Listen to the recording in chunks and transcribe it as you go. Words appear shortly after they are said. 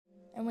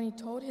And when he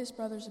told his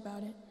brothers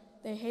about it,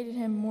 they hated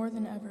him more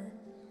than ever.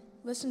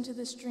 "Listen to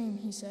this dream,"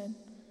 he said.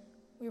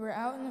 "We were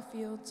out in the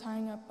field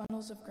tying up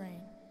bundles of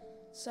grain.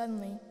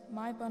 Suddenly,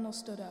 my bundle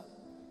stood up,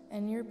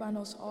 and your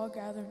bundles all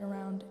gathered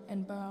around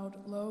and bowed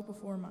low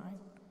before mine."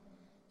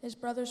 His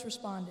brothers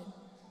responded,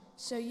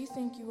 "So you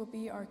think you will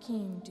be our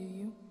king, do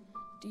you?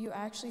 Do you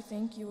actually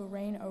think you will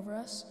reign over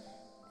us?"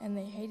 And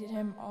they hated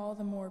him all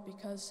the more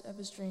because of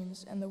his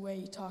dreams and the way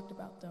he talked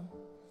about them.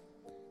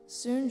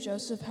 Soon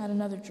Joseph had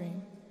another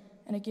dream,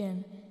 and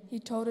again he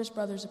told his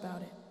brothers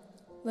about it.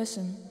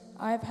 "Listen,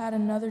 I have had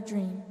another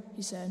dream,"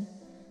 he said.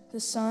 "The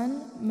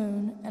sun,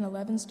 moon, and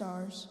 11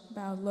 stars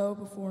bowed low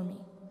before me."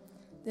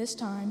 This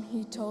time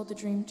he told the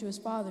dream to his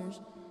fathers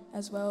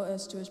as well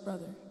as to his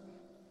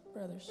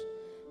brothers.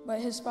 But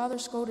his father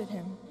scolded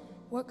him.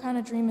 "What kind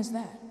of dream is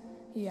that?"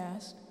 he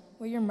asked.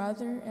 "Will your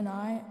mother and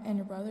I and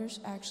your brothers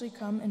actually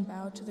come and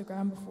bow to the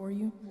ground before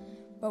you?"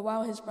 But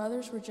while his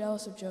brothers were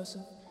jealous of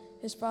Joseph,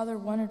 his father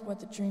wondered what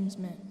the dreams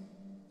meant.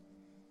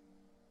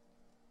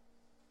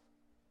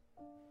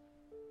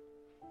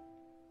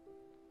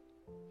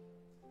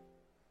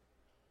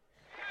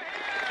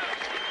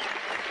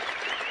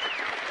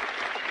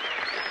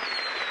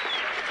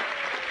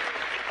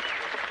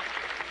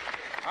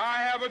 I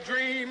have a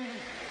dream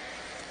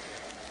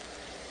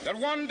that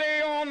one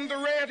day on the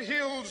red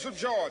hills of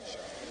Georgia,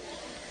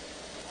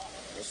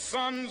 the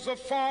sons of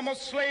former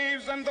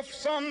slaves and the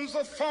sons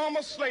of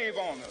former slave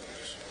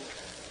owners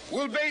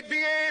will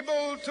be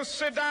able to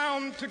sit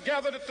down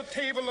together at the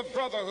table of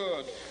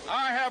brotherhood.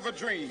 I have a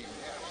dream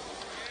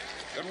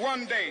that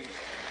one day,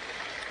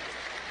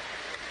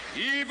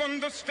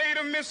 even the state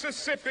of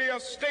Mississippi, a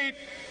state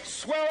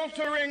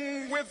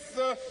sweltering with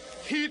the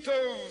heat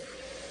of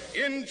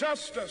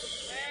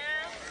injustice,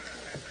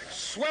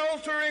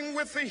 sweltering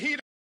with the heat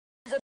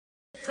of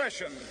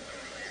oppression,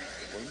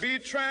 will be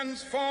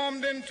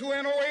transformed into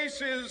an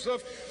oasis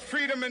of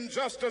freedom and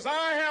justice.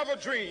 I have a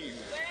dream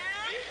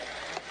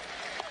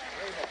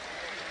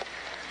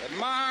that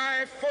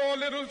my 4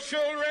 little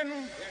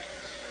children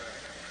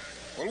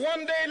will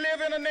one day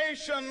live in a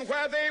nation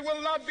where they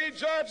will not be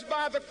judged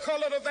by the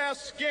color of their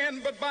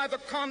skin, but by the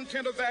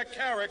content of their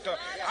character.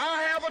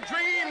 I have a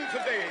dream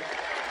today.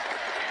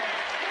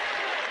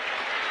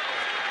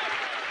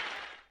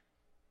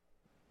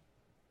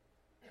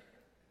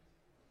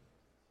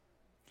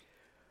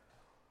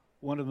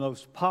 One of the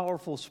most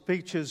powerful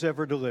speeches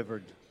ever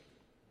delivered.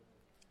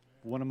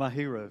 One of my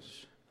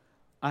heroes.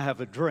 I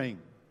have a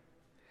dream.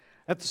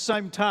 At the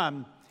same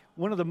time,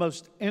 one of the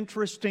most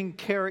interesting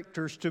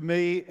characters to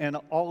me in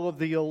all of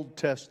the Old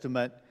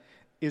Testament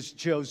is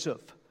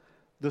Joseph.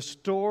 The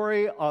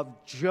story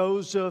of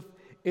Joseph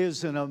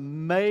is an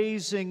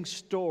amazing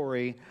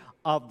story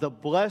of the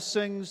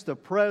blessings, the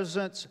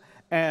presence,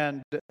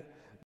 and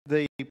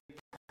the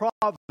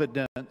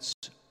providence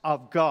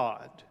of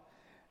God.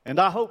 And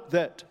I hope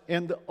that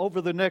over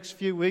the next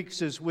few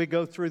weeks as we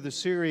go through the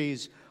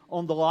series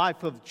on the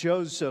life of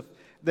Joseph,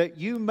 that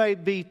you may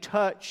be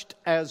touched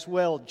as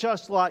well,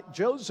 just like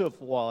Joseph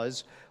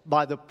was,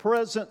 by the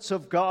presence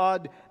of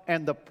God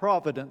and the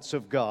providence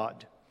of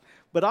God.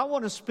 But I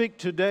want to speak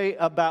today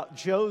about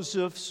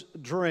Joseph's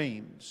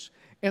dreams.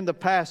 In the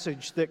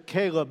passage that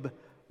Caleb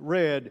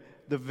read,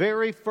 the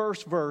very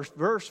first verse,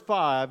 verse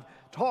 5,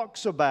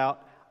 talks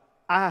about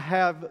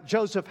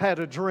Joseph had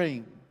a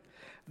dream.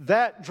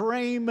 That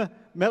dream,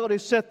 Melody,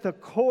 set the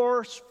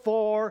course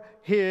for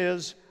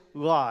his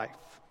life.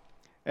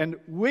 And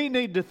we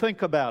need to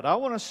think about it. I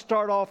want to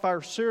start off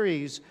our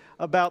series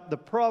about the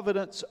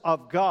providence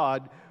of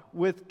God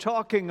with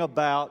talking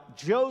about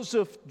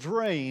Joseph's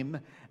dream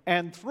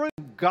and through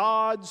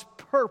God's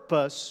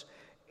purpose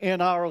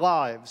in our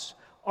lives.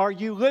 Are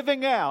you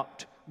living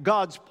out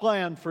God's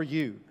plan for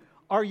you?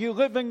 Are you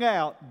living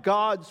out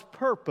God's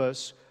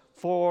purpose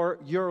for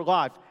your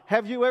life?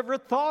 Have you ever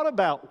thought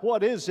about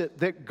what is it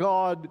that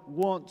God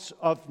wants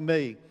of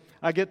me?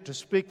 I get to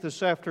speak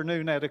this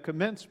afternoon at a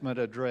commencement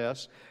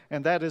address,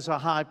 and that is a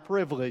high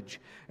privilege.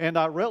 And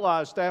I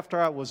realized after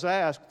I was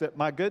asked that,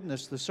 my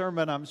goodness, the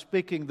sermon I'm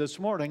speaking this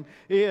morning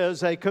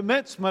is a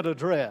commencement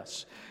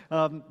address.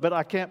 But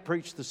I can't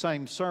preach the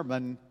same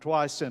sermon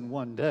twice in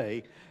one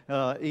day,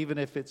 even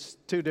if it's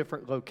 2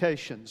 different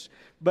locations.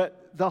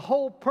 But the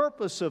whole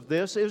purpose of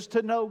this is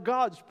to know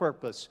God's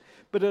purpose.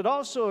 But it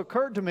also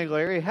occurred to me,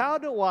 Larry, how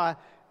do I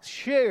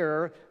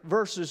share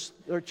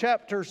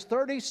chapters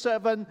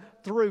 37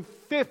 through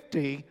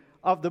 50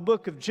 of the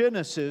book of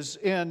Genesis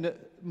in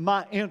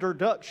my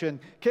introduction?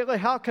 Kelly,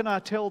 how can I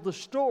tell the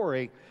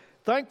story?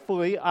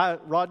 Thankfully,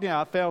 Rodney,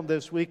 I found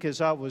this week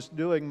as I was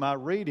doing my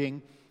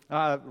reading,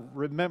 I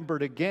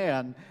remembered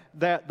again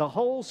that the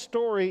whole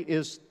story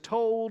is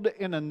told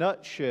in a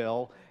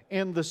nutshell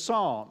in the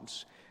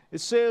Psalms.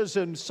 It says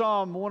in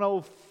Psalm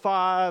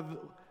 105,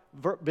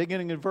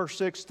 beginning in verse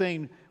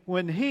 16,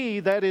 when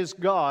He, that is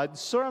God,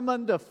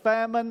 summoned a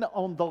famine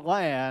on the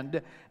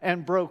land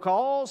and broke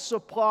all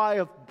supply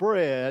of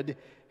bread,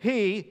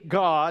 He,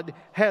 God,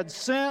 had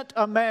sent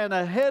a man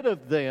ahead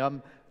of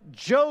them,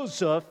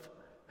 Joseph,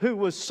 who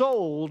was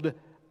sold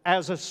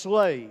as a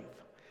slave.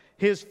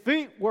 His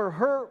feet were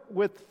hurt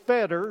with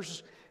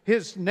fetters.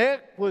 His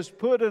neck was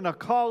put in a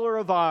collar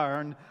of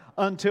iron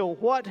until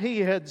what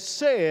he had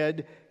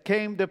said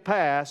came to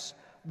pass.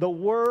 The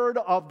word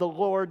of the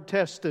Lord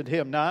tested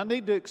him. Now, I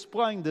need to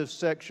explain this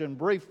section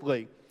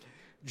briefly.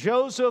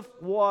 Joseph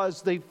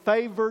was the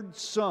favored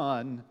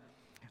son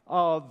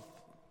of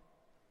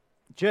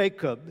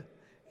Jacob,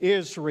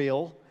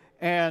 Israel,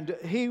 and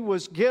he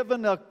was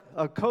given a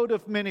coat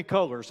of many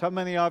colors. How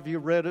many of you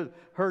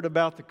heard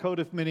about the coat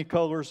of many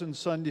colors in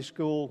Sunday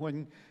school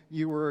when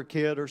you were a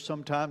kid or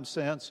sometime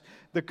since?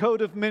 The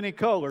coat of many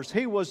colors.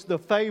 He was the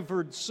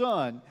favored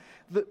son.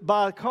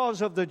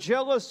 Because of the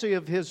jealousy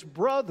of his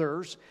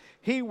brothers,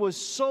 he was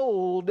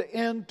sold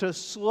into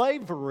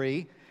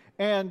slavery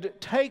and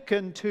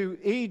taken to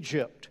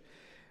Egypt.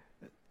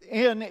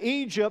 In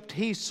Egypt,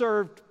 he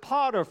served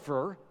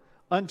Potiphar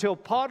until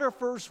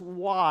Potiphar's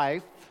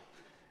wife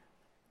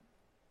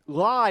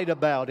lied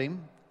about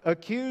him,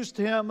 accused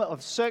him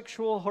of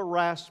sexual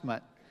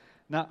harassment.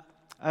 Now,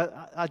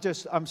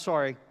 I'm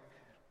sorry,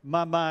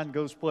 my mind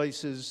goes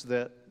places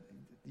that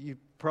you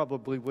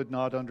probably would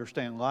not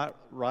understand,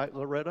 right,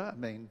 Loretta? I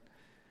mean,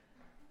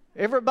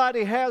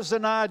 everybody has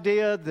an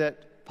idea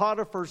that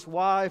Potiphar's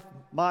wife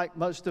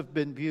must have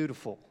been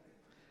beautiful.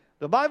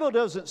 The Bible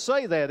doesn't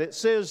say that. It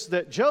says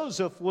that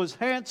Joseph was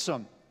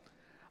handsome.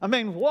 I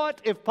mean,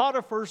 what if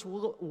Potiphar's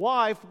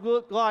wife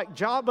looked like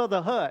Jabba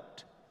the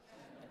Hutt?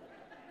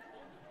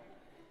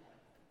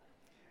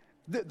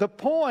 The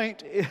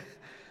point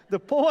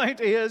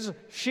is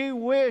she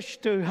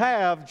wished to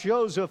have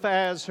Joseph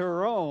as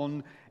her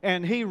own,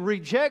 and he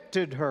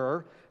rejected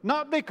her,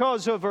 not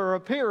because of her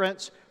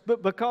appearance,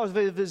 but because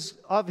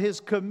of his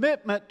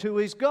commitment to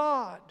his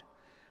God.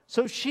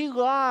 So she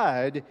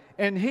lied,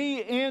 and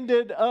he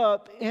ended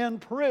up in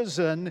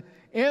prison,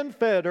 in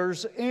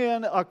fetters,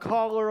 in a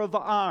collar of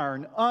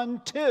iron,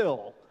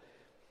 until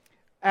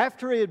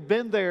after he had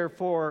been there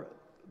for,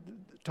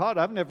 Todd,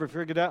 I've never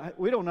figured out,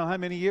 we don't know how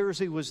many years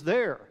he was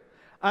there.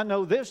 I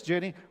know this,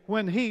 Jenny,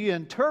 when he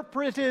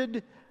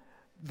interpreted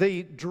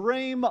the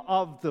dream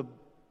of the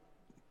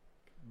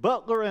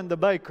butler and the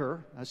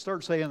baker, I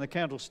started saying the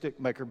candlestick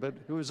maker, but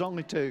it was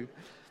only two.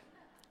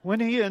 When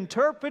he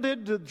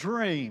interpreted the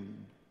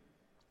dream,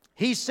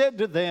 he said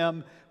to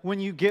them, when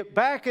you get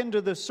back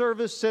into the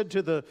service, said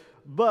to the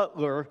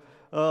butler,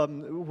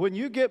 when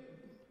you get,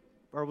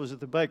 or was it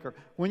the baker?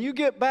 When you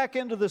get back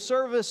into the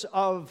service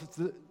of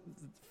the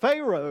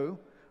Pharaoh,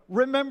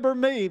 remember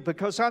me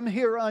because I'm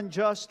here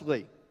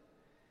unjustly.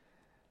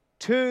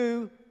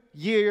 2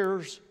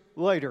 years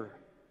later,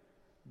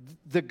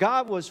 the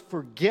guy was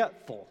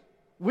forgetful.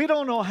 We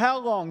don't know how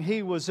long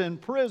he was in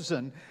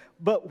prison,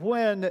 but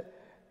when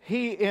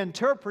he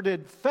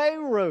interpreted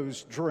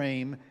Pharaoh's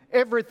dream,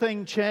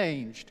 everything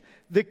changed.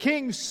 The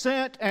king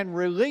sent and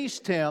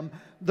released him.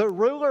 The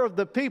ruler of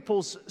the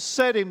people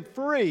set him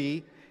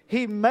free.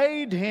 He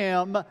made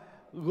him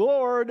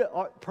Lord,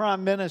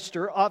 prime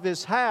minister of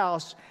his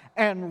house,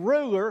 and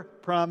ruler,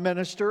 prime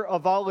minister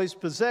of all his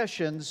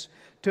possessions,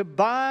 to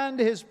bind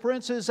his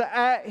princes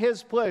at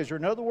his pleasure.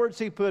 In other words,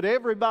 he put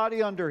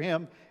everybody under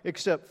him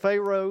except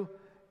Pharaoh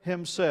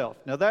himself.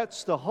 Now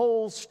that's the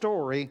whole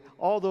story,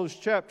 all those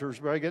chapters,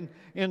 Reagan,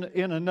 in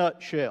a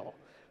nutshell.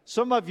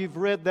 Some of you've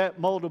read that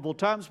multiple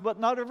times,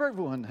 but not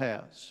everyone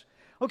has.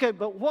 Okay,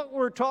 but what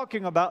we're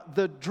talking about,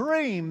 the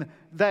dream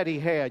that he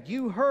had,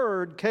 you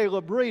heard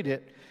Caleb read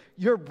it.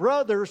 Your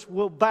brothers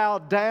will bow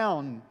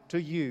down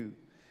to you.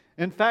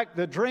 In fact,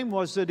 the dream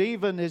was that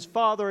even his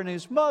father and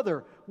his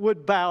mother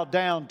would bow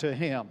down to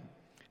him.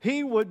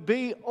 He would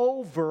be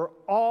over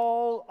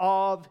all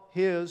of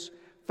his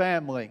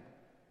family.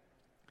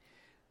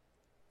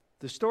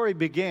 The story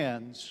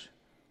begins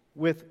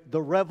with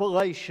the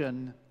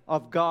revelation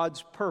of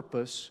God's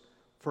purpose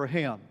for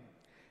him.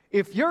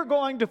 If you're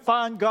going to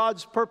find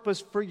God's purpose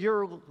for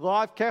your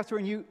life,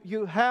 Catherine,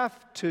 you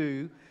have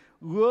to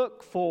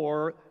look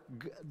for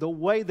the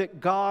way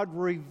that God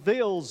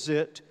reveals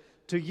it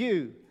to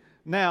you.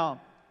 Now,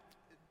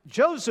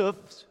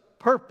 Joseph's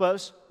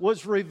purpose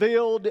was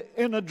revealed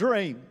in a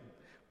dream.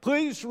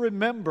 Please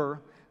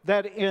remember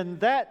that in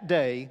that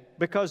day,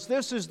 because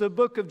this is the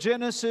book of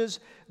Genesis,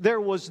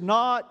 there was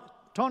not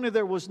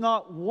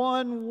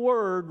one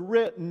word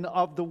written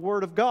of the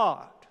Word of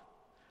God.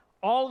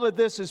 All of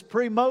this is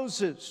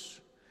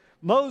pre-Moses.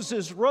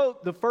 Moses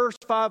wrote the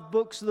first 5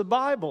 books of the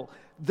Bible.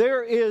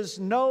 There is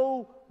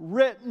no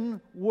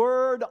written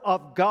word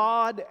of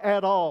God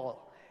at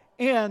all.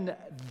 In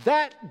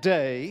that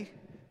day,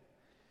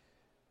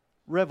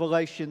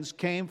 revelations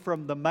came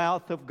from the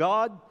mouth of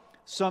God.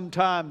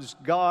 Sometimes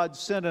God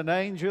sent an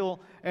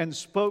angel and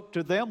spoke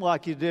to them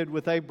like he did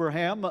with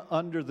Abraham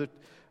under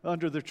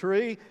the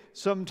tree.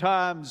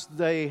 Sometimes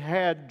they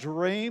had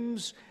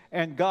dreams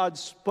and God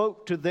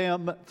spoke to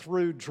them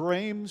through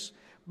dreams.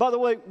 By the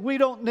way, we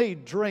don't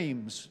need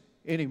dreams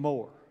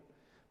anymore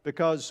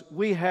because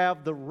we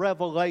have the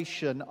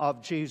revelation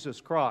of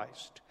Jesus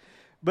Christ.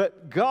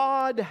 But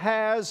God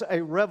has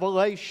a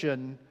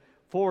revelation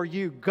for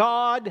you.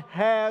 God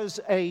has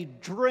a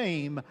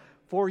dream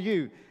for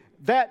you.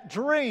 that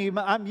dream,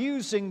 I'm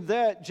using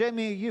that,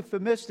 Jamie,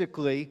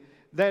 euphemistically,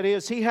 that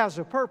is, He has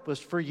a purpose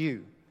for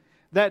you.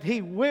 That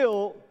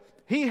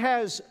He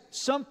has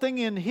something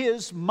in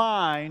His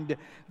mind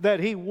that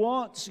He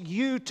wants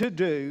you to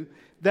do,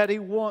 that He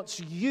wants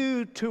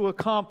you to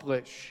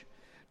accomplish.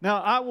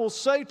 Now, I will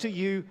say to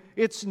you,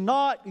 it's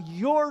not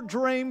your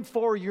dream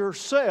for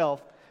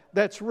yourself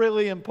that's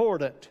really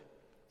important.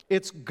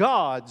 It's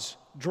God's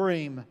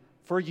dream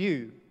for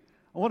you.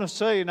 I want to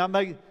say,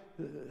 and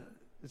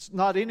it's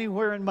not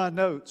anywhere in my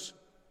notes,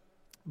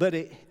 but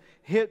it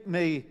hit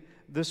me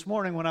this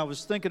morning when I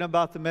was thinking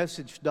about the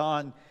message,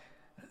 Don.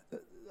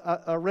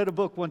 I read a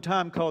book one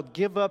time called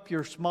Give Up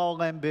Your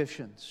Small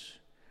Ambitions.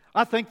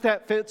 I think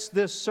that fits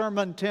this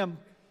sermon, Tim,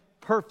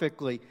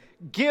 perfectly.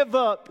 Give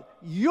up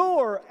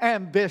your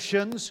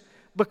ambitions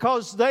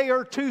because they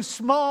are too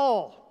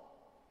small.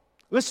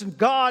 Listen,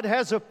 God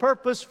has a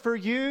purpose for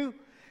you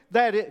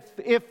that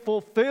if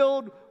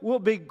fulfilled will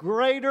be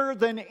greater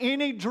than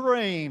any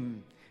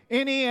dream,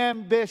 any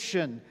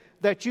ambition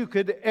that you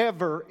could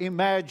ever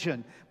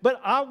imagine.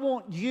 But I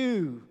want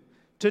you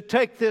to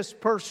take this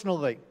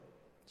personally.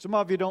 Some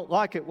of you don't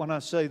like it when I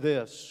say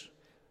this,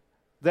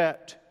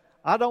 that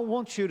I don't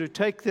want you to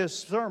take this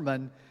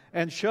sermon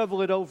and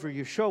shovel it over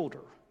your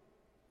shoulder.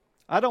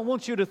 I don't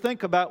want you to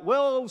think about,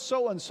 well,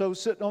 so-and-so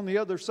sitting on the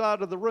other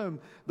side of the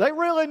room, they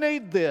really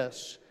need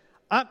this.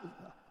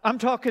 I'm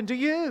talking to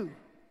you.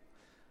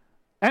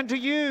 And to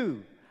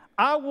you,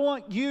 I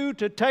want you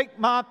to take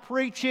my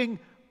preaching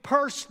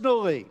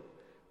personally,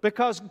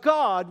 because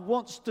God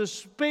wants to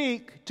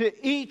speak to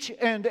each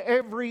and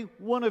every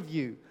one of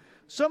you.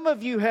 Some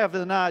of you have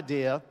an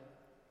idea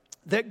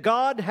that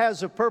God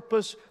has a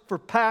purpose for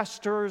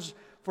pastors,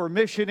 for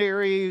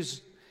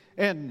missionaries,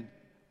 and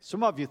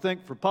some of you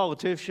think for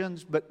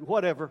politicians, but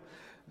whatever.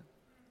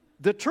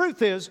 The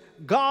truth is,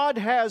 God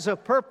has a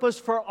purpose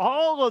for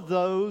all of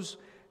those,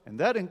 and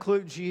that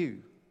includes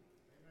you.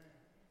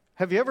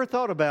 Have you ever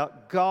thought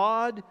about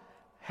God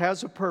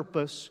has a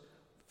purpose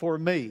for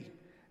me?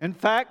 In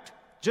fact,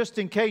 just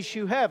in case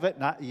you haven't,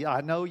 and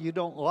I know you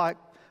don't like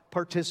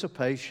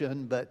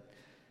participation, but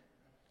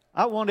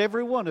I want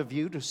every one of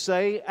you to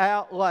say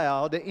out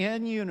loud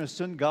in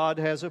unison, God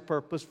has a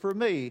purpose for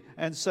me,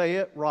 and say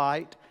it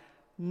right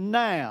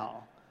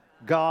now.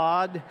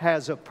 God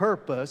has a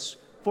purpose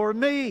for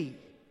me.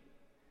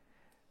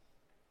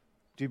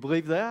 Do you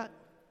believe that?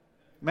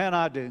 Man,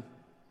 I do.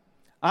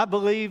 I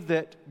believe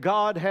that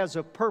God has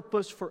a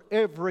purpose for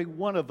every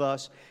one of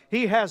us.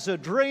 He has a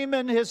dream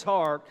in His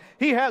heart.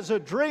 He has a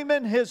dream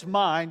in His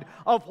mind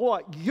of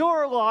what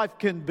your life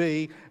can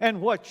be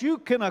and what you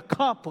can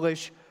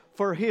accomplish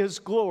for His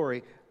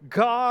glory.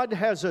 God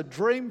has a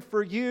dream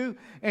for you,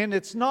 and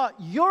it's not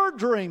your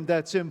dream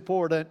that's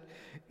important.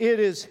 It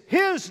is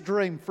His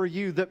dream for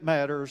you that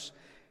matters.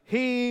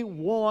 He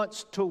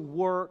wants to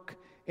work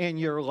in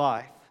your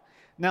life.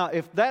 Now,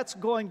 if that's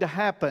going to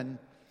happen,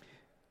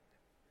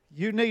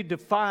 you need to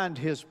find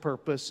His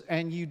purpose,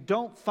 and you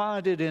don't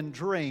find it in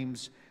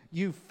dreams.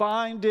 You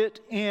find it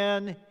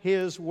in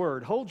His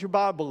Word. Hold your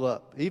Bible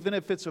up, even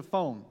if it's a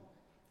phone.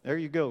 There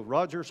you go.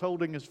 Roger's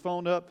holding his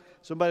phone up.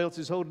 Somebody else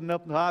is holding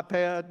up the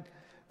iPad.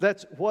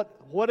 That's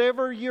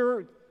whatever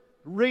you're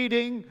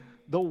reading,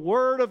 the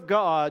Word of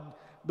God.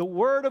 The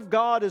Word of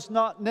God is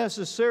not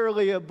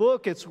necessarily a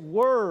book. It's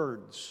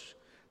words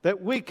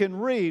that we can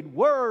read,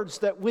 words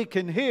that we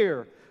can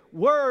hear,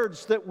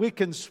 words that we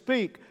can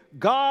speak.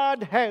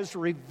 God has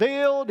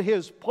revealed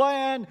His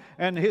plan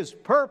and His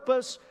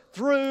purpose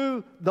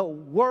through the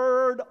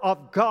Word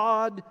of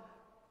God,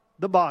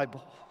 the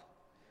Bible.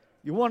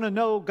 You want to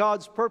know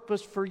God's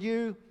purpose for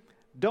you?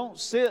 Don't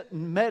sit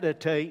and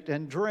meditate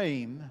and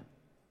dream.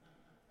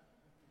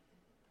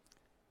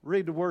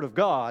 Read the Word of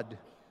God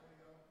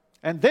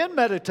and then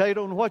meditate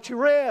on what you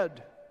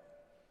read.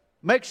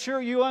 Make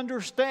sure you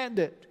understand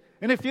it.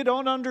 And if you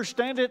don't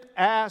understand it,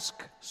 ask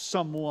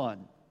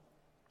someone.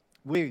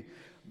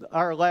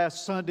 Our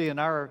last Sunday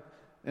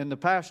in the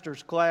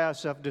pastor's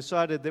class, I've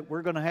decided that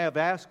we're going to have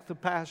Ask the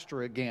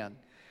Pastor again.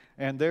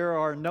 And there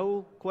are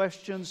no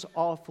questions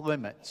off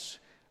limits.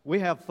 We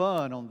have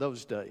fun on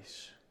those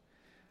days.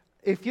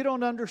 If you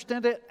don't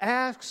understand it,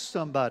 ask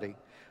somebody.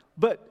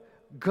 But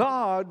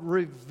God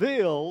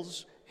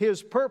reveals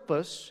His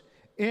purpose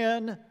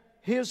in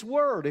His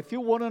Word. If you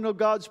want to know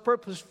God's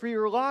purpose for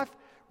your life,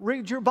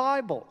 read your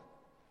Bible.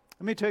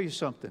 Let me tell you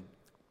something.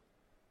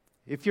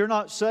 If you're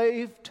not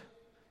saved,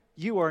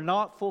 you are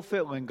not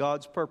fulfilling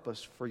God's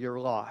purpose for your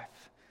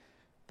life.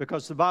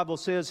 Because the Bible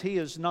says He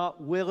is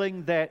not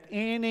willing that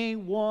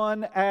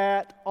anyone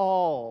at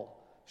all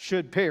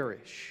should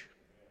perish.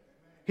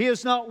 He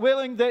is not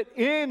willing that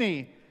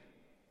any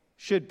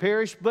should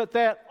perish, but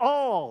that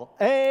all,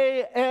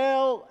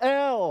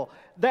 A-L-L,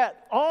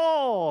 that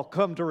all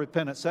come to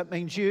repentance. That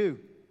means you.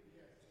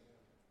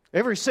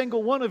 Every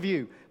single one of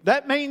you.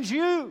 That means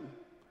you.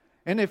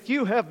 And if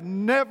you have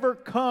never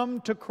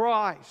come to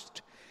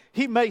Christ,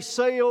 He may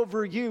say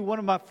over you, one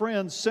of my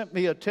friends sent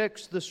me a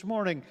text this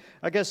morning.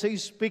 I guess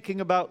he's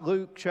speaking about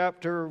Luke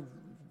chapter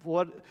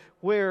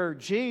where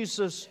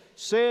Jesus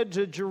said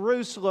to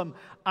Jerusalem,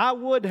 I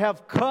would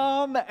have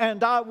come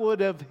and I would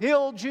have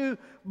healed you,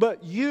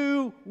 but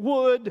you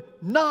would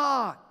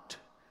not.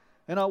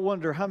 And I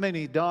wonder how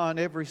many, Don,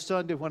 every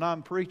Sunday when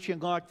I'm preaching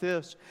like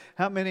this,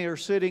 how many are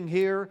sitting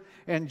here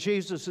and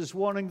Jesus is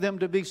wanting them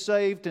to be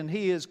saved and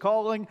He is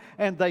calling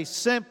and they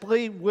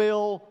simply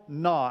will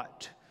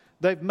not.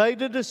 They've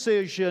made a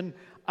decision,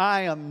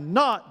 I am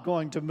not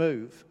going to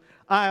move.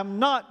 I am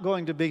not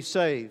going to be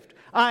saved.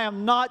 I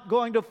am not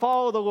going to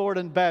follow the Lord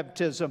in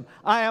baptism.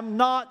 I am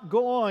not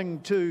going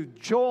to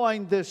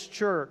join this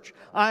church.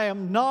 I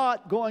am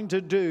not going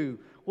to do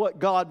what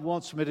God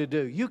wants me to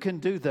do. You can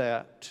do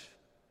that,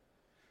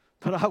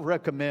 but I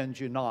recommend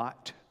you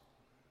not.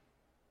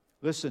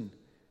 Listen,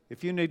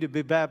 if you need to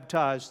be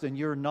baptized and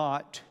you're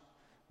not,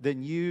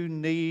 then you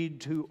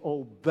need to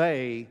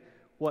obey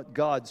what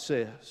God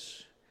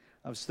says.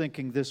 I was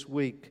thinking this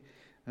week,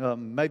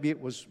 maybe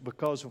it was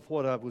because of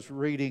what I was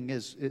reading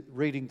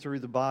through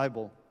the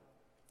Bible,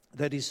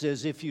 that He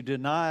says, if you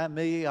deny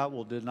me, I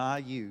will deny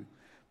you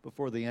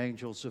before the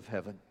angels of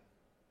heaven.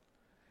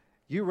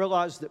 You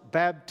realize that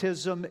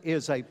baptism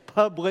is a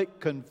public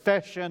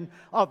confession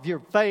of your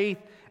faith,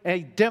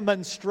 a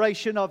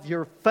demonstration of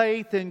your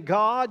faith in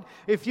God.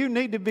 If you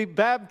need to be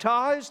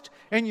baptized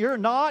and you're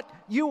not,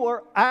 you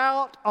are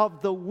out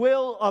of the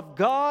will of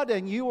God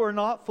and you are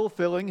not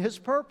fulfilling His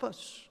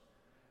purpose.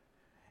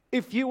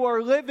 If you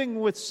are living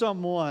with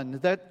someone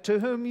to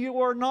whom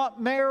you are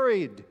not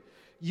married,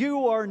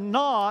 you are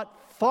not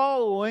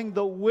following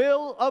the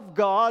will of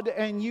God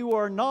and you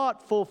are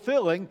not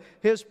fulfilling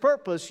His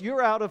purpose.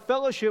 You're out of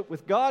fellowship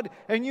with God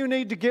and you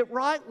need to get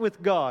right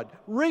with God.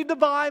 Read the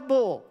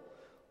Bible.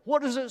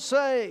 What does it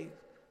say?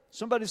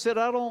 Somebody said,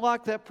 I don't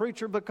like that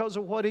preacher because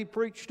of what he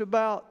preached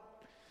about.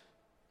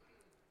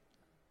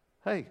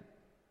 Hey,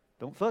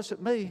 don't fuss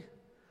at me.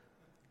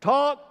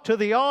 Talk to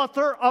the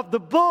author of the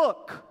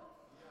book.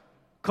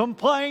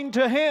 Complain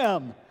to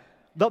him.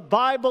 The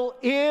Bible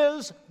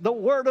is the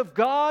Word of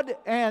God,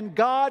 and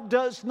God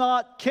does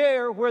not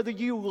care whether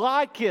you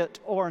like it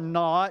or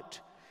not.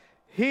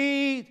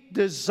 He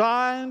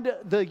designed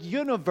the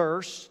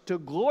universe to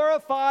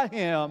glorify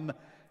Him,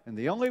 and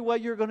the only way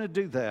you're going to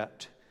do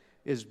that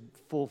is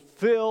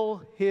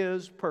fulfill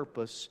His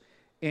purpose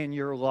in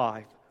your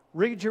life.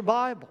 Read your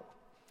Bible.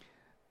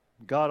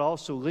 God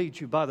also leads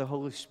you by the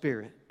Holy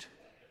Spirit.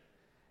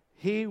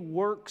 He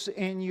works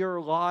in your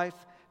life.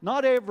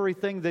 Not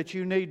everything that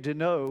you need to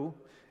know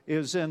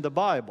is in the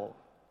Bible,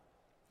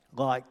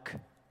 like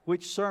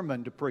which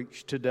sermon to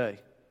preach today.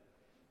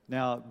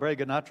 Now,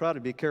 Bregan, I try to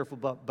be careful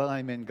about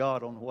blaming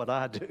God on what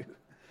I do.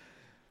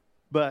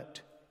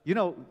 But, you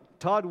know,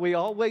 Todd, we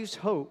always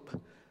hope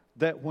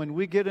that when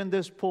we get in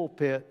this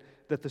pulpit,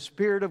 that the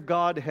Spirit of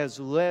God has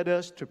led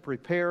us to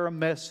prepare a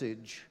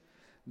message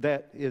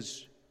that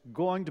is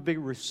going to be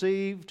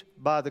received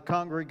by the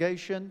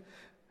congregation,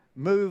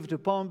 moved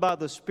upon by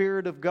the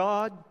Spirit of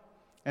God,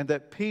 and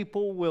that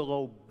people will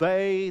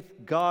obey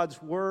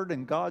God's Word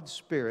and God's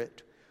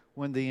Spirit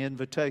when the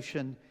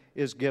invitation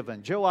is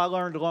given. Joe, I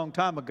learned a long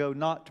time ago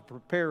not to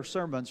prepare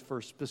sermons for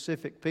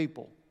specific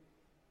people.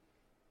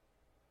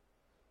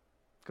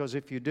 Because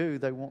if you do,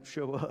 they won't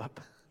show up.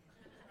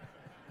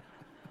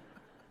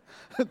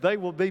 They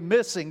will be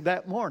missing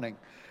that morning.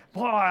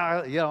 Boy,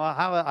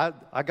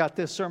 I got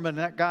this sermon and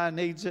that guy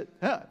needs it.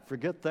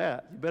 Forget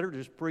that. You better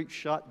just preach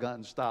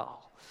shotgun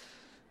style.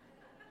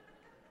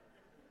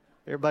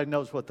 Everybody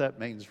knows what that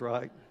means,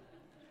 right?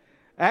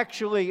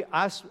 Actually,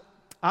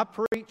 I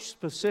preach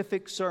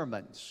specific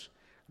sermons.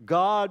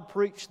 God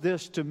preached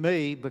this to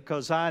me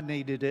because I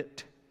needed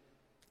it.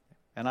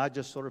 And I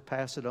just sort of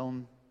pass it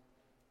on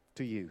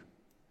to you.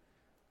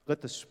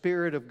 Let the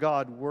Spirit of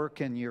God work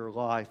in your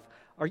life.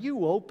 Are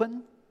you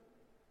open?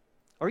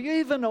 Are you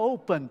even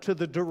open to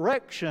the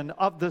direction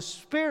of the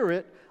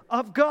Spirit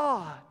of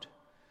God?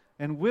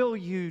 And will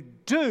you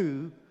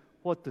do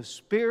what the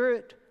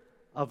Spirit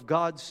of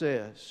God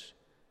says?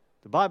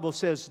 The Bible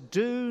says,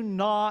 do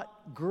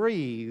not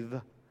grieve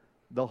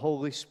the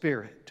Holy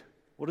Spirit.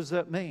 What does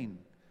that mean?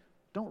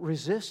 Don't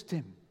resist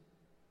Him.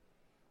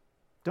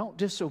 Don't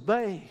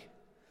disobey.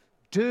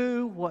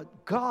 Do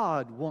what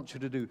God wants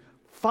you to do.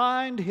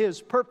 Find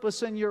His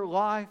purpose in your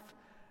life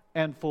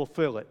and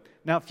fulfill it.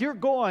 Now, if you're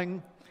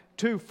going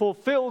to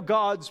fulfill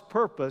God's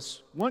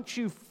purpose, once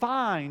you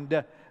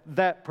find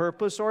that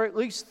purpose, or at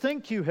least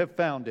think you have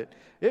found it,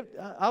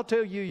 I'll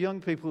tell you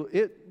young people,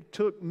 it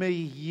took me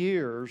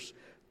years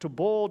to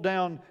boil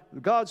down.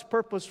 God's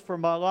purpose for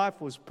my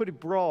life was pretty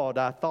broad,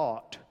 I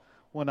thought,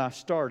 when I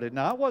started.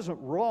 Now, I wasn't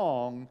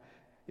wrong.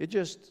 It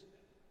just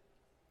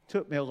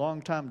took me a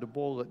long time to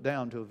boil it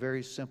down to a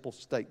very simple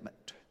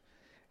statement.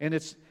 And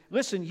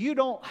listen, you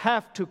don't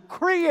have to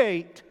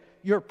create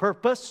your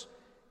purpose.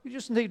 You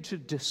just need to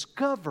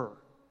discover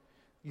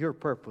your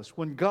purpose.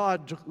 When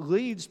God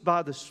leads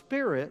by the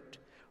Spirit,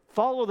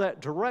 follow that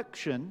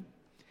direction.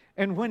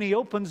 And when He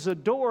opens a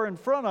door in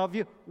front of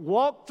you,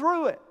 walk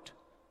through it.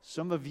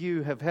 Some of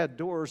you have had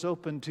doors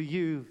open to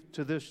you,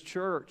 to this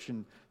church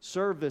and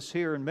service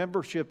here and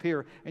membership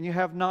here, and you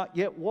have not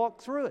yet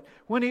walked through it.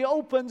 When He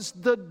opens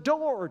the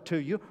door to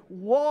you,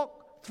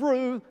 walk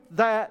through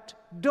that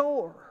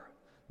door.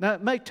 Now,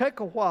 it may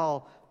take a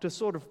while to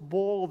sort of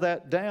boil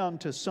that down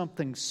to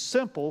something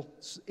simple,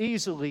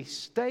 easily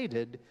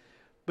stated,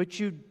 but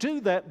you do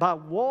that by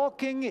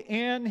walking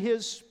in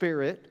His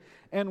Spirit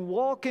and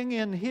walking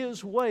in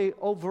His way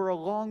over a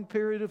long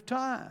period of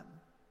time.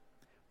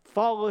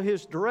 Follow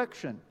His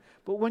direction.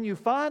 But when you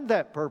find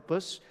that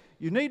purpose,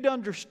 you need to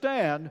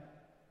understand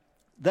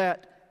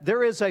that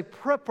there is a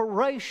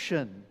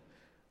preparation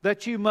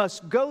that you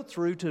must go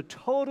through to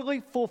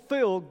totally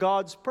fulfill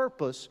God's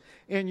purpose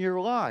in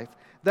your life.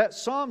 That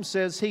psalm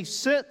says He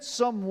sent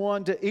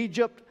someone to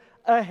Egypt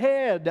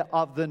ahead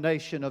of the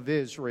nation of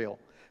Israel.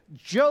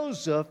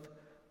 Joseph,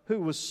 who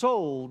was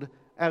sold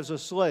as a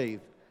slave.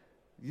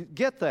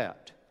 Get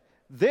that.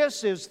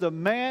 This is the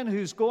man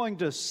who's going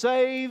to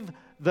save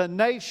the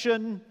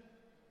nation,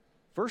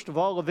 first of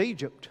all, of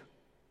Egypt.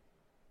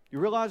 You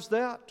realize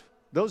that?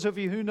 Those of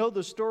you who know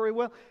the story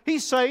well, He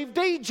saved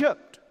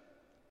Egypt.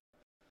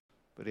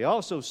 But He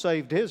also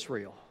saved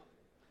Israel.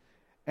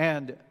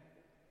 And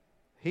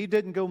He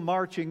didn't go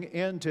marching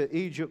into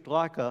Egypt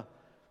like a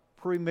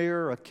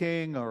premier, a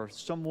king, or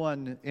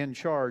someone in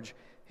charge.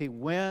 He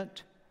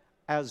went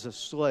as a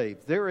slave.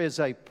 There is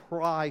a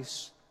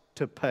price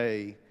to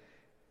pay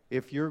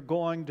if you're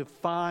going to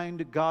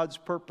find God's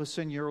purpose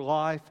in your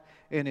life,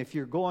 and if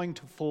you're going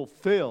to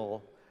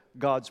fulfill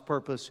God's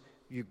purpose.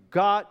 You've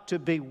got to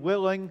be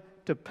willing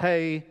to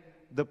pay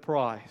the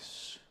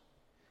price.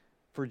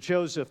 For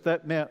Joseph,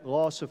 that meant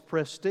loss of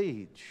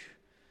prestige.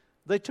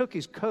 They took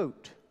his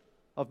coat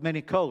of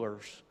many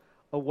colors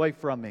away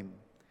from him.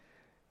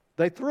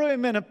 They threw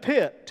him in a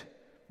pit.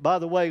 By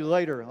the way,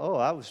 later,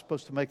 I was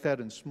supposed to make that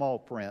in small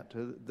print.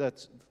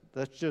 That's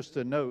just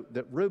a note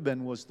that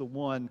Reuben was the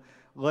one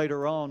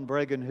later on,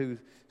 Bregan, who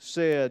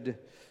said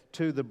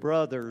to the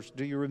brothers,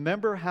 do you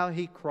remember how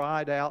he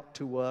cried out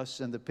to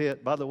us in the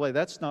pit? By the way,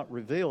 that's not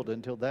revealed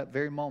until that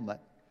very moment.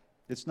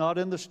 It's not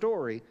in the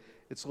story,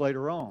 it's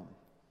later on.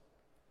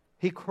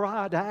 He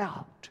cried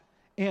out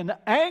in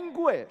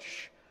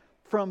anguish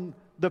from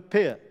the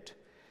pit.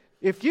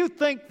 If you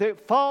think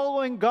that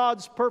following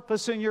God's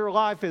purpose in your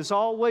life is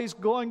always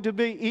going to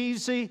be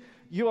easy,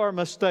 you are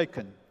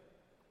mistaken.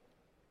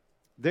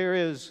 There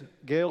is,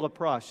 Gail, a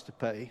price to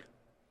pay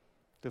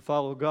to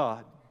follow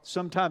God.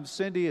 Sometimes,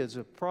 Cindy, is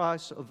a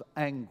price of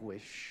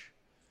anguish.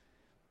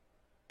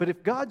 But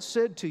if God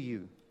said to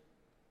you,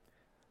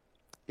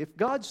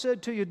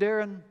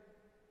 Darren,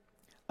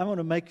 I'm going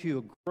to make you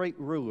a great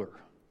ruler,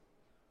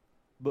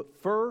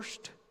 but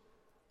first,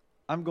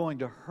 I'm going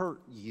to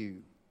hurt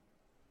you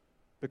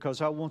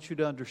because I want you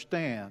to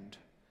understand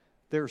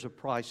there's a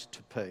price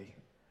to pay.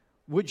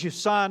 Would you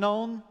sign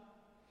on?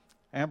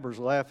 Amber's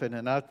laughing,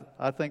 and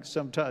I think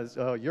sometimes,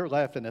 you're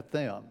laughing at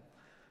them.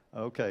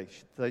 Okay,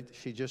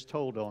 she just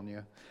told on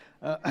you.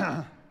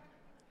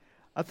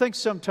 I think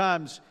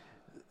sometimes,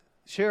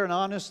 Sharon,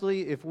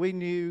 honestly, if we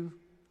knew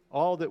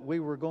all that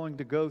we were going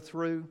to go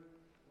through,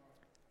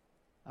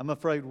 I'm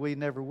afraid we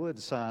never would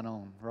sign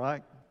on,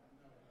 right?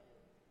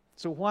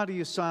 So why do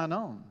you sign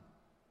on?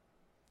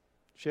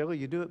 Shelley,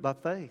 you do it by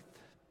faith.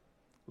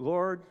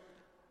 Lord,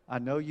 I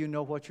know you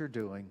know what you're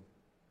doing,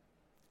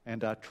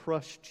 and I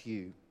trust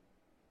you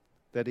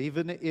that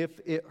even if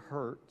it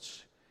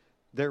hurts,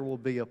 there will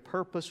be a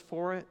purpose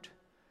for it,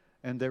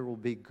 and there will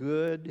be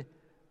good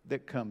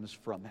that comes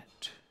from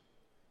it.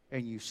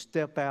 And you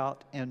step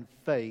out in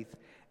faith,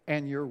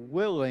 and you're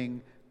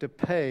willing to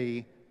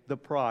pay the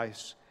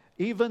price.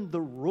 Even the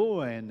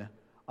ruin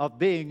of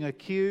being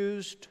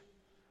accused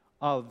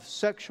of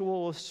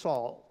sexual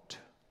assault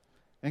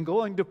and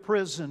going to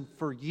prison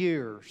for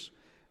years,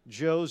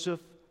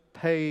 Joseph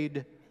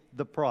paid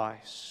the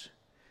price.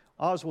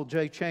 Oswald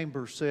J.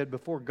 Chambers said,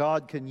 before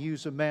God can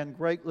use a man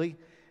greatly,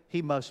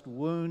 He must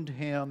wound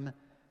him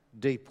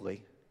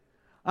deeply.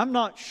 I'm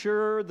not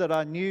sure that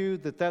I knew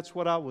that that's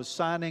what I was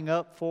signing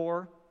up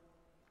for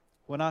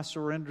when I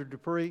surrendered to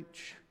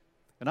preach.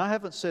 And I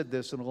haven't said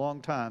this in a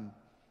long time.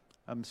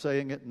 I'm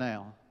saying it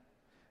now.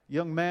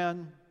 Young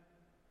man,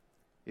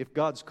 if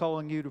God's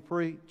calling you to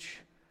preach,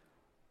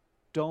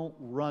 don't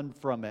run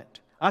from it.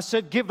 I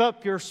said, give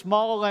up your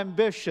small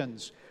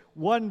ambitions.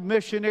 One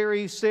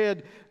missionary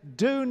said,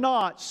 do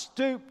not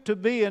stoop to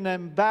be an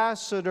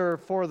ambassador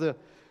for the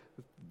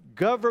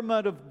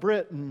government of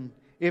Britain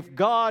if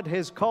God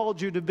has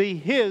called you to be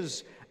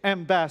His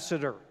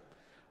ambassador.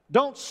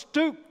 Don't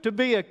stoop to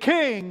be a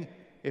king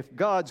if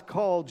God's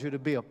called you to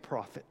be a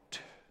prophet.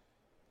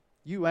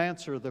 You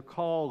answer the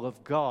call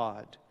of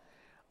God.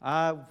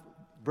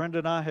 Brenda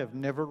and I have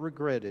never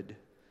regretted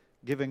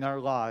giving our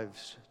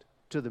lives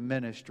to the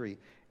ministry.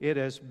 It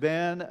has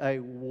been a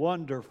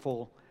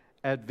wonderful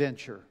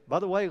adventure. By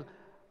the way,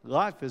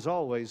 life is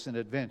always an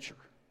adventure.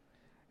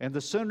 And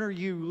the sooner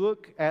you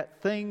look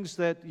at things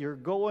that you're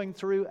going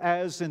through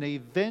as an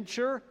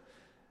adventure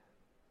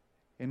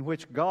in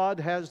which God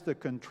has the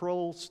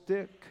control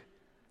stick,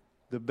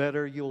 the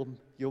better you'll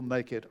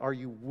make it. Are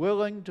you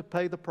willing to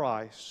pay the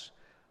price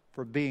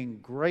for being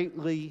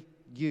greatly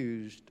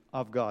used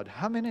of God?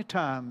 How many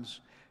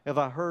times have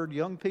I heard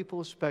young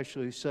people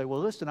especially say, well,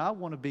 listen, I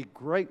want to be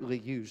greatly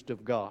used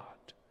of God.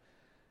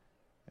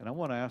 And I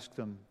want to ask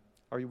them,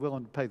 are you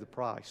willing to pay the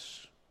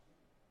price?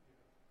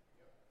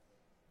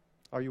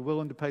 Are you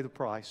willing to pay the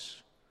price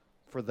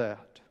for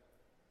that?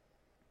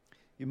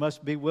 You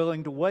must be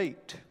willing to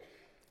wait.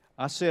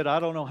 I said, I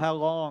don't know how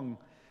long.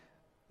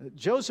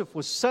 Joseph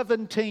was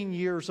 17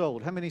 years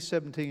old. How many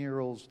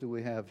 17-year-olds do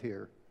we have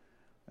here?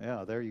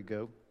 Yeah, there you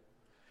go.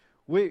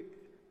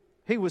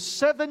 He was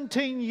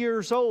 17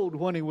 years old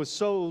when he was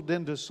sold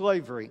into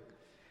slavery.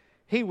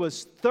 He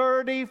was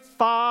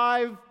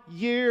 35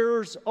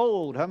 years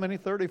old. How many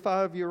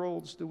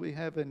 35-year-olds do we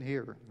have in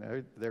here?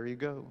 There you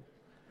go.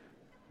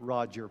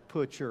 Roger,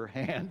 put your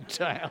hand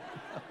down.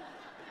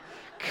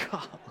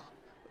 God,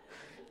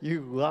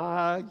 you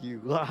lie.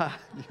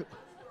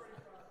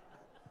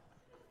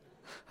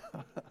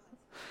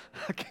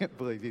 I can't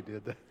believe he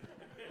did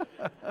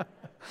that.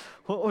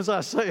 What was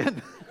I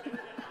saying?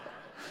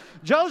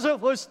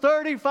 Joseph was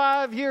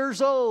 35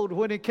 years old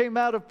when he came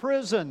out of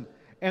prison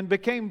and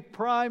became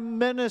prime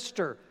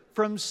minister.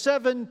 From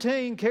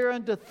 17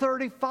 carrying to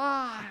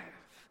 35.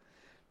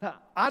 Now,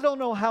 I don't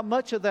know how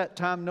much of that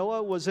time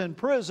Noah was in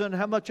prison,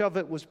 how much of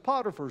it was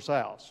Potiphar's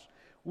house.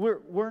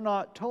 We're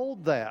not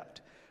told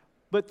that.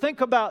 But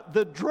think about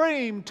the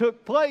dream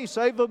took place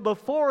even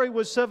before he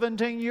was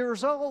 17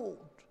 years old.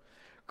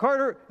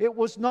 Carter, it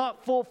was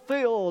not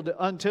fulfilled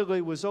until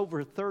he was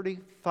over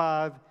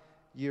 35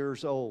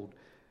 years old.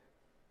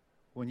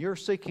 When you're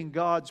seeking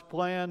God's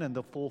plan and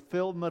the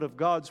fulfillment of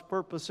God's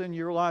purpose in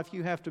your life,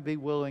 you have to be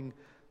willing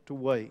to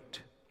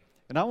wait.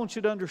 And I want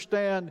you to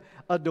understand,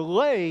 a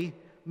delay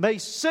may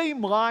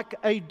seem like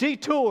a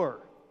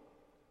detour.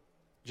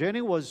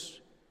 Jenny,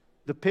 was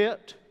the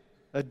pit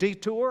a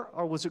detour,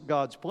 or was it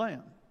God's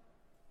plan?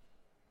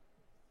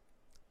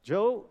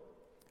 Joe,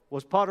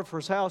 was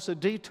Potiphar's house a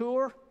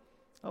detour,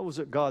 or was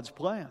it God's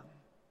plan?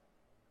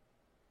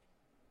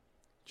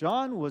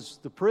 John, was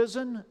the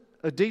prison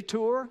a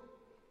detour,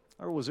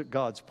 or was it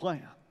God's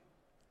plan?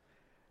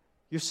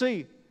 You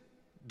see,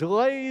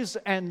 delays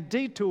and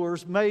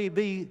detours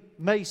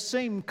may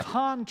seem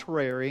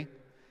contrary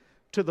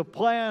to the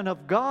plan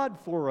of God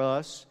for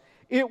us.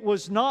 It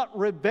was not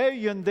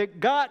rebellion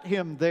that got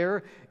him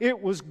there. It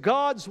was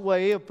God's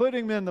way of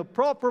putting him in the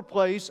proper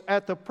place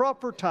at the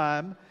proper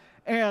time.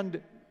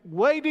 And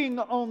waiting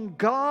on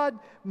God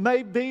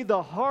may be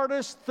the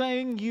hardest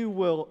thing you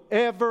will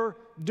ever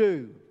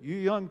do. You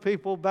young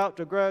people about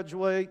to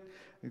graduate,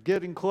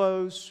 getting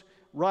close,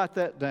 write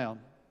that down.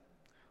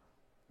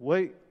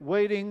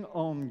 Waiting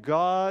on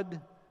God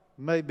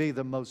may be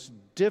the most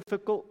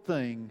difficult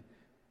thing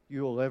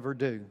you'll ever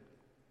do.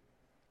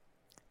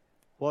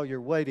 While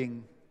you're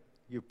waiting,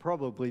 you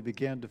probably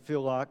begin to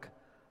feel like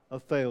a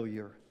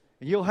failure.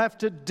 And you'll have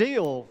to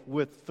deal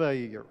with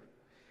failure.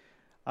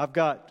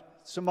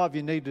 Some of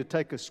you need to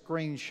take a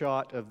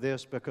screenshot of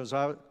this because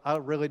I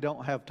really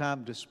don't have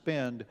time to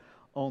spend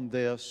on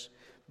this.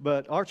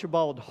 But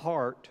Archibald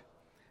Hart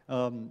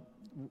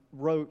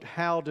wrote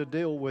How to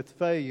Deal with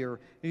Failure.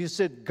 He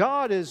said,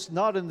 God is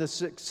not in the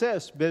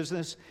success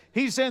business.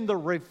 He's in the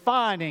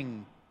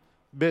refining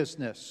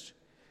business.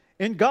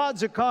 In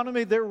God's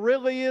economy, there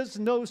really is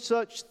no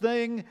such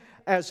thing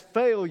as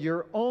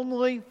failure,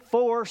 only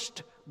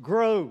forced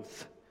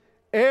growth.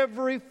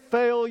 Every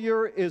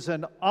failure is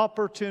an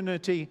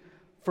opportunity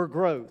for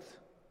growth.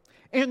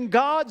 In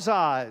God's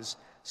eyes,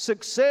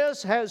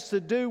 success has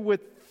to do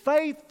with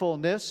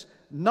faithfulness,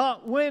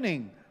 not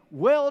winning.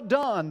 Well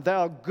done,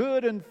 thou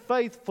good and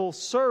faithful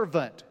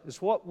servant,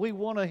 is what we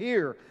want to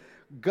hear.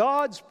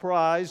 God's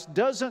prize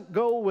doesn't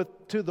go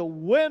to the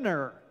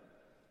winner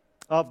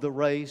of the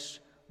race,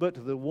 but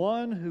to the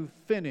one who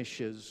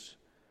finishes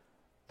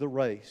the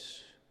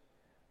race.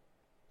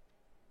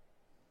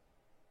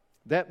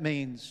 That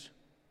means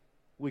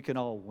we can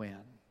all win.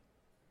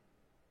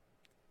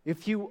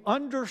 If you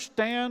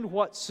understand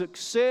what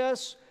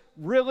success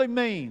really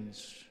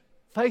means,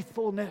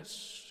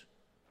 faithfulness,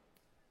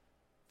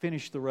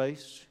 finish the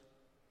race,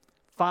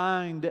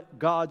 find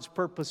God's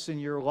purpose in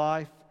your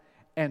life,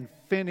 and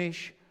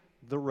finish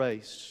the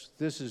race.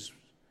 This is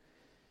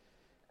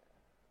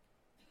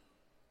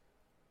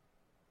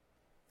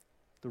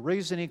the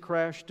reason he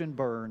crashed and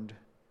burned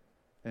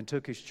and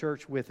took his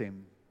church with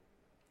him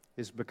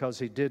is because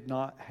he did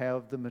not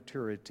have the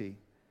maturity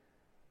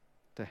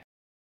to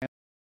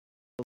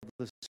handle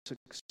the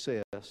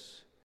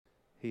success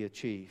he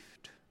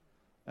achieved.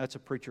 That's a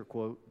preacher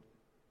quote.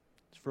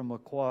 It's from a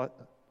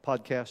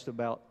podcast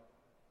about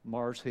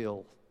Mars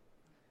Hill.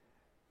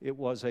 It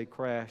was a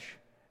crash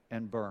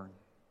and burn.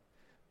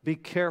 Be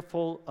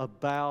careful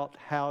about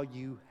how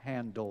you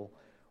handle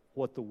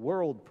what the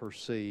world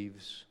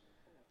perceives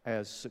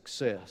as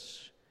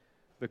success,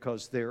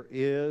 because there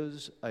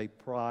is a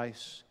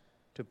price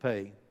to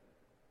pay.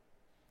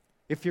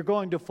 If you're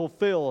going to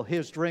fulfill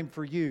His dream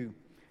for you,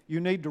 you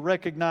need to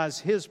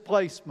recognize His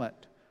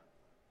placement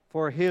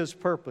for His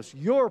purpose.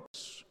 Your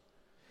purpose.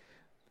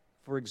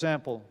 For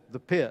example, the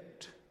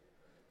pit,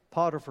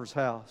 Potiphar's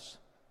house,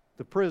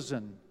 the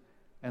prison,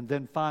 and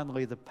then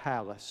finally the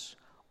palace.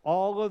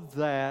 All of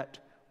that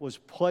was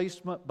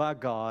placement by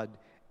God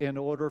in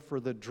order for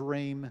the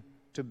dream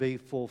to be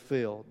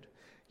fulfilled.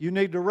 You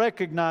need to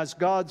recognize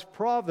God's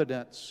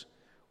providence,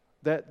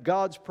 that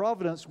God's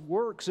providence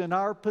works in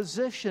our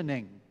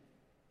positioning.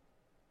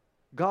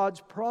 God's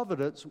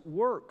providence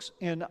works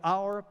in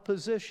our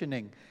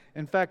positioning.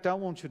 In fact, I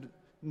want you to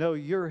know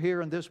you're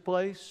here in this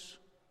place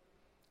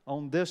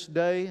on this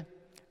day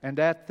and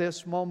at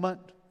this moment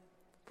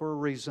for a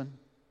reason.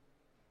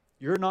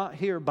 You're not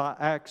here by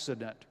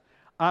accident.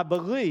 I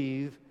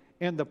believe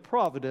in the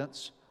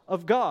providence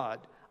of God.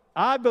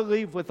 I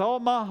believe with all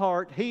my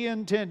heart He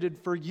intended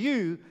for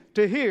you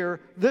to hear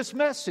this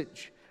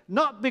message.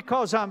 Not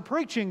because I'm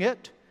preaching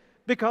it,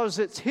 because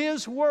it's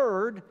His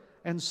Word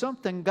and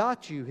something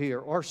got you here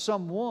or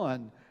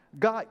someone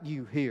got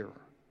you here.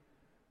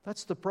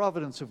 That's the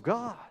providence of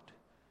God.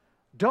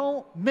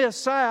 Don't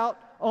miss out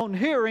on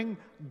hearing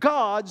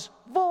God's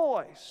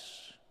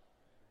voice.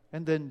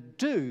 And then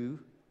do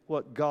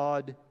what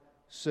God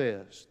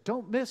says.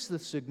 Don't miss the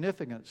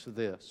significance of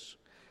this,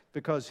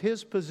 because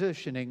His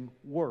positioning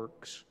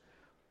works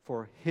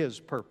for His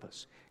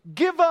purpose.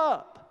 Give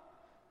up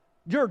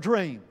your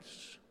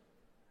dreams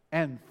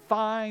and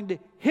find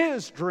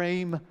His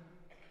dream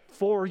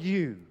for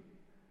you.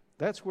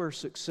 That's where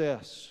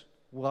success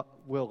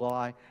will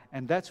lie,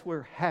 and that's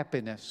where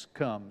happiness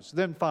comes.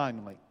 Then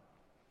finally,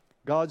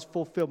 God's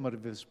fulfillment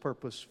of His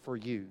purpose for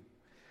you.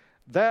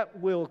 That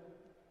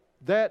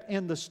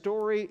in the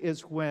story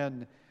is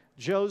when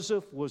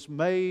Joseph was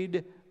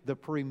made the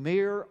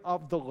premier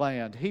of the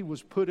land. He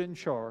was put in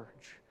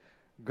charge.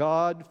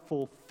 God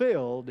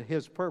fulfilled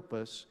His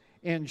purpose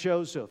in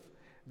Joseph.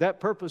 That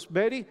purpose,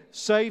 Betty,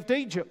 saved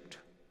Egypt,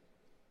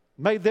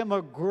 made them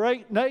a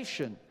great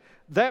nation.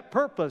 That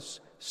purpose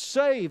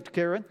saved,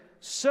 Karen,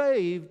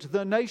 saved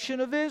the nation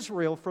of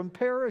Israel from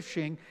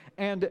perishing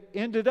and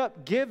ended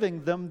up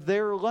giving them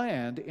their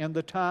land in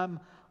the time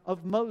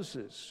of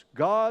Moses.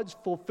 God's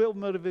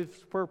fulfillment of His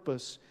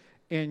purpose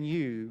in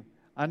you,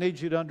 I need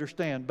you to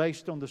understand,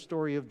 based on the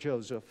story of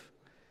Joseph,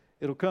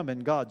 it'll come in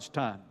God's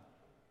time.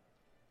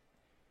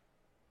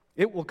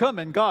 It will come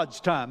in God's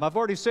time. I've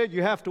already said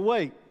you have to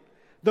wait.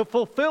 The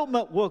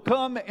fulfillment will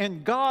come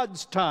in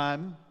God's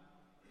time,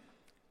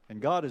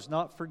 and God is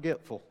not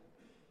forgetful.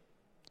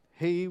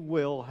 He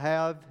will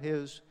have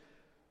His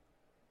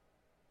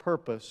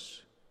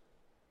purpose,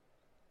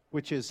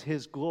 which is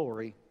His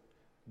glory,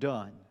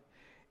 done.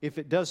 If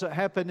it doesn't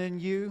happen in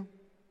you,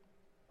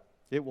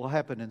 it will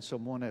happen in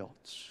someone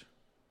else.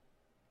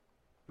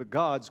 But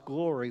God's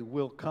glory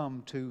will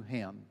come to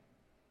Him.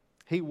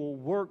 He will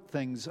work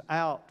things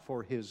out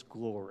for His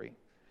glory,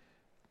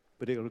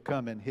 but it will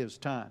come in His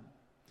time.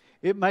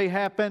 It may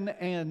happen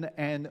in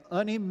an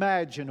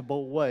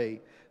unimaginable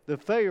way. The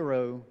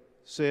Pharaoh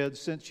said,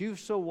 "Since you're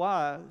so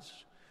wise,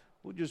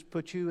 we'll just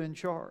put you in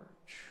charge."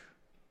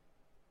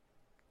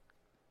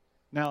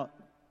 Now,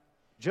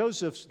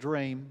 Joseph's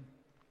dream,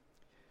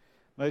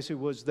 Macy,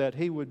 was that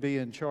he would be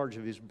in charge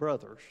of his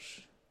brothers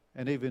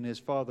and even his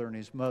father and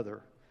his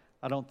mother.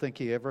 I don't think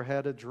he ever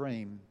had a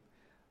dream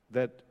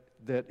that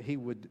he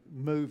would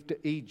move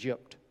to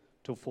Egypt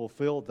to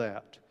fulfill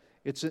that.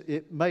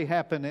 It may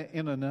happen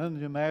in an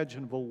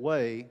unimaginable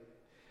way,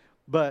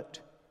 but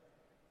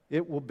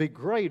it will be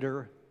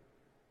greater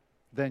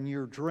than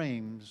your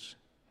dreams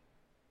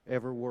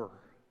ever were.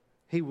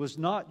 He was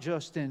not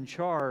just in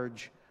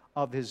charge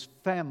of his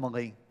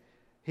family.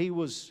 He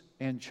was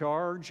in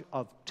charge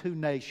of two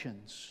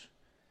nations,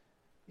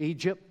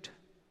 Egypt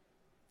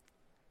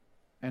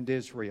and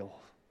Israel.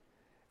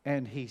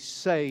 And he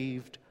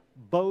saved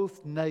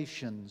both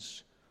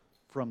nations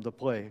from the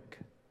plague.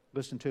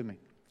 Listen to me.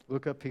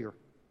 Look up here.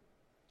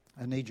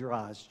 I need your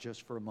eyes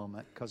just for a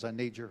moment because I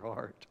need your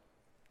heart.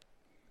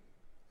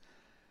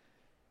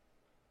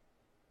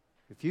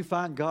 If you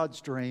find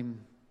God's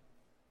dream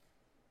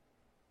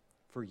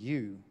for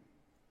you,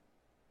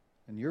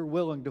 and you're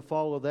willing to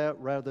follow that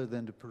rather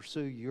than to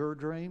pursue your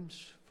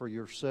dreams for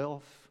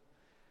yourself,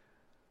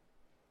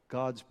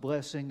 God's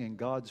blessing and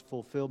God's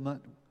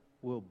fulfillment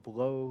will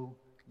blow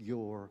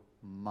your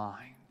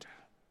mind.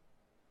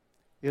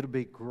 It'll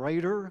be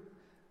greater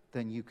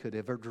than you could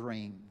ever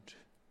dreamed.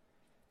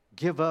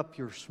 Give up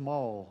your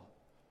small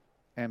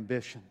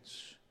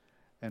ambitions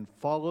and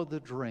follow the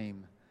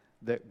dream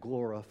that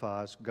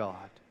glorifies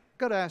God. I've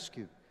got to ask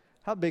you,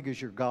 how big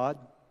is your God?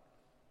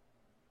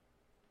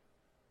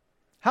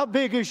 How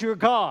big is your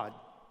God?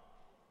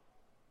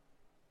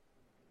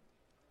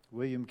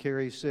 William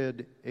Carey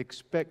said,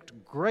 expect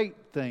great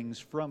things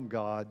from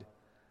God,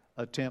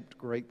 attempt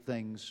great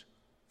things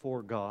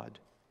for God.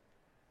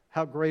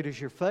 How great is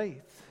your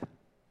faith?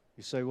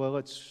 You say, well,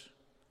 it's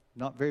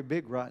not very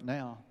big right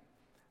now.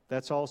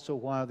 That's also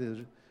why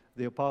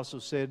the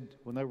apostles said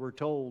when they were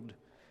told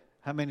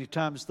how many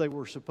times they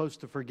were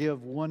supposed to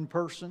forgive one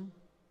person,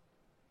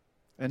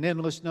 an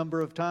endless number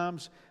of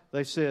times,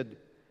 they said,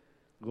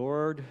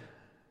 Lord,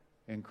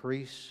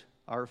 increase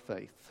our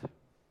faith.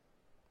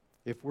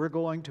 If we're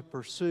going to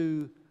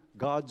pursue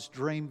God's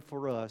dream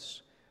for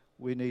us,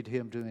 we need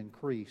Him to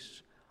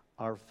increase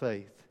our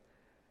faith.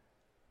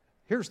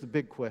 Here's the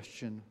big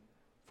question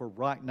for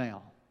right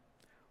now.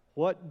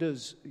 What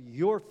does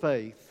your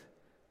faith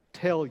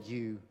tell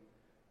you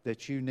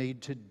that you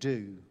need to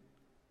do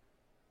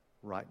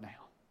right now?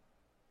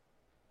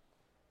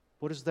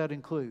 What does that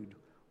include?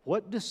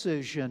 What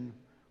decision,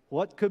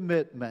 what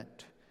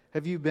commitment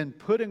have you been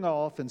putting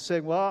off and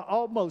saying, well, I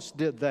almost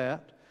did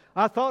that.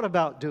 I thought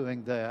about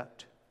doing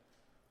that.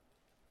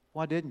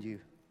 Why didn't you?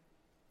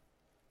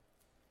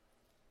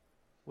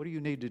 What do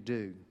you need to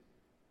do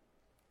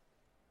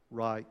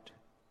right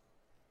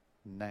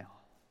now?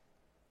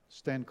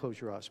 Stand, close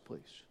your eyes,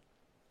 please.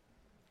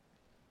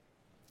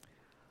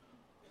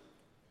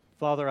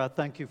 Father, I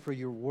thank you for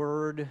your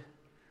word,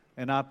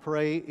 and I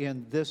pray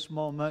in this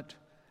moment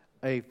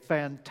a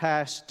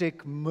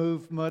fantastic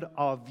movement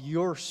of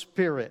your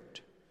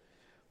Spirit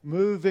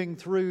moving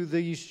through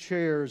these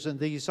chairs and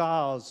these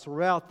aisles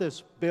throughout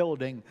this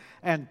building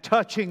and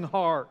touching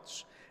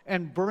hearts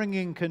and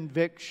bringing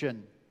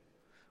conviction.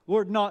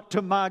 Lord, not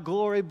to my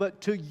glory,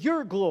 but to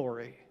your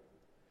glory.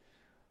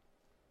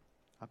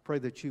 I pray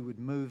that you would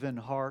move in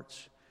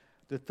hearts,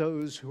 that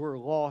those who are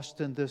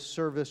lost in this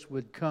service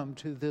would come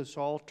to this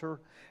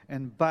altar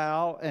and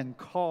bow and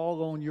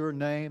call on your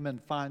name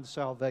and find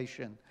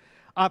salvation.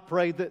 I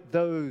pray that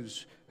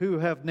those who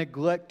have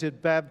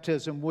neglected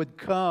baptism would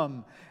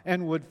come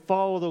and would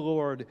follow the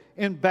Lord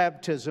in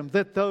baptism.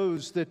 That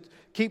those that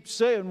keep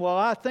saying, well,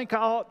 I think I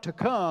ought to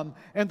come,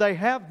 and they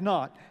have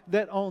not,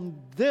 that on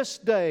this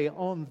day,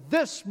 on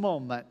this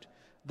moment,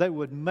 they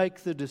would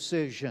make the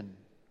decision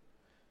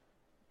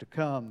to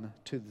come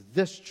to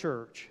this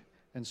church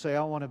and say,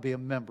 I want to be a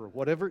member.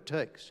 Whatever it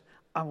takes,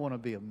 I want to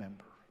be a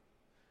member.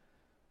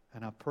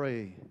 And I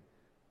pray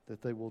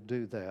that they will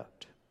do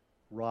that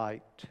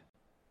right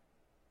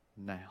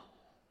now.